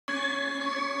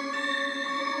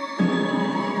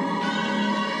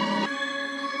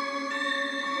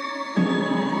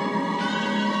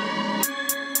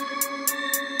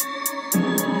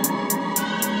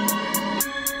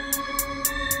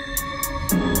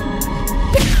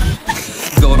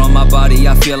body,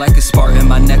 I feel like a Spartan.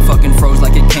 My neck fucking froze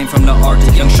like it came from the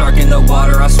Arctic. Young shark in the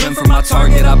water, I swim for my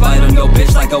target. I bite on your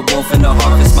bitch like a wolf in the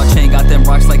harvest. My chain got them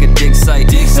rocks like a dig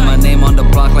site, and my name on the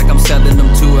block like I'm selling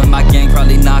them too. And my gang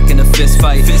probably knocking a fist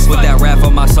fight. With that rap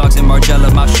on my socks and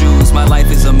margelia my shoes. My life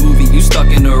is a movie, you stuck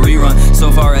in a rerun.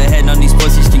 So far ahead, none of these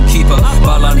pussies can keep up.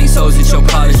 Ball on these hoes and show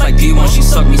polish like D1. She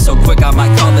sucked me so quick I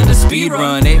might call it a speed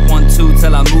run. 812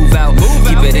 till I move out.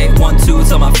 Keep it 812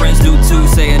 till my friends do too.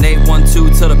 Saying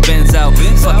 812 till the benz out.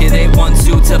 Fuck it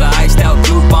 812 till the iced out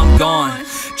coupe, I'm gone.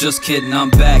 Just kidding,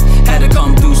 I'm back. Had to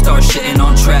come through, start shitting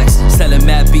on tracks. Selling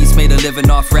mad beats, made a living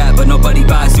off rap, but nobody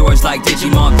buys yours like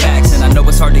Digimon packs. And I know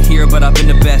it's hard to hear, but I've been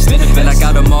the best. And I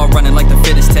got them all running like the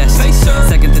fittest test.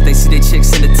 Second that they see they chicks,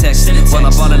 send a text. While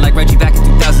I'm ballin' like Reggie back in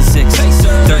 2006.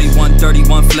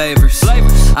 31 flavors.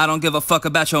 I don't give a fuck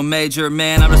about your major,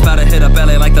 man. I'm just about to hit up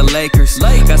LA like the Lakers.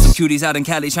 Got some cuties out in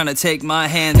Cali trying to take my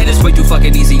hand, and it's way too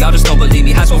fucking easy. Y'all just don't believe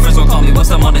me. High school friends gon' call me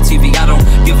once I'm on the TV. I don't